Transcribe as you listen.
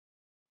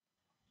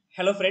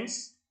Hello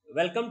friends,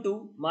 welcome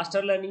to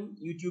Master Learning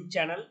YouTube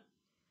channel.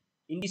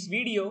 In this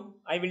video,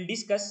 I will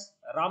discuss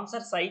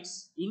Ramsar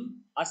Sites in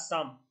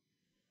Assam.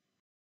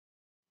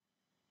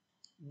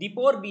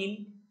 Deepor Beel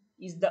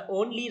is the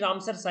only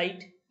Ramsar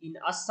site in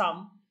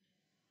Assam.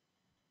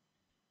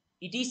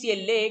 It is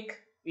a lake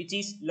which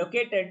is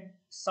located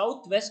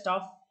southwest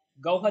of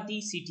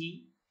Guwahati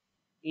city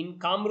in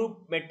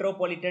Kamrup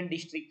Metropolitan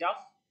District of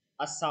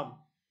Assam.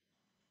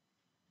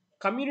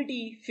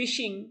 Community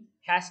fishing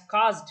has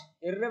caused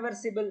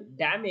irreversible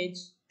damage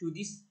to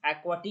this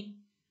aquatic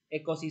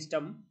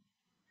ecosystem,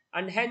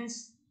 and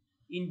hence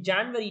in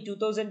January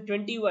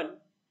 2021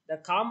 the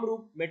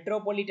Kamrup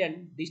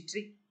Metropolitan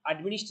District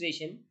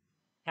Administration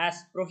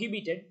has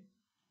prohibited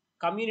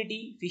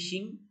community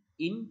fishing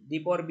in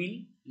Deepor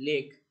Beel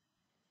Lake.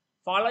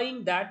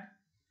 Following that,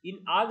 in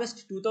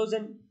August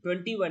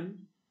 2021,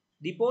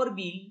 Deepor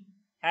Beel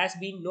has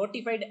been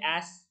notified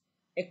as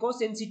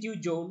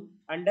eco-sensitive zone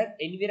under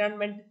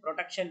Environment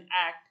Protection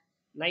Act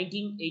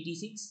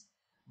 1986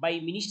 by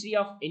Ministry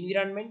of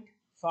Environment,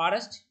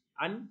 Forest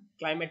and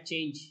Climate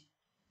Change.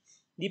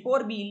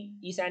 Deepor Beel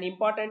is an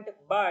important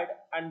bird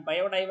and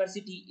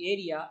biodiversity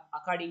area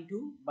according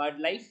to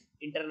BirdLife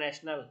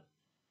International.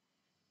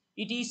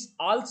 It is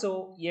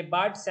also a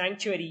bird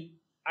sanctuary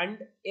and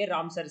a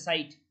Ramsar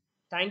site.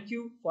 Thank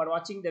you for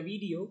watching the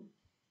video.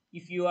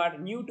 If you are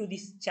new to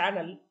this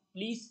channel,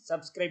 please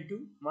subscribe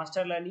to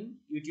Master Learning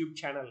YouTube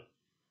channel.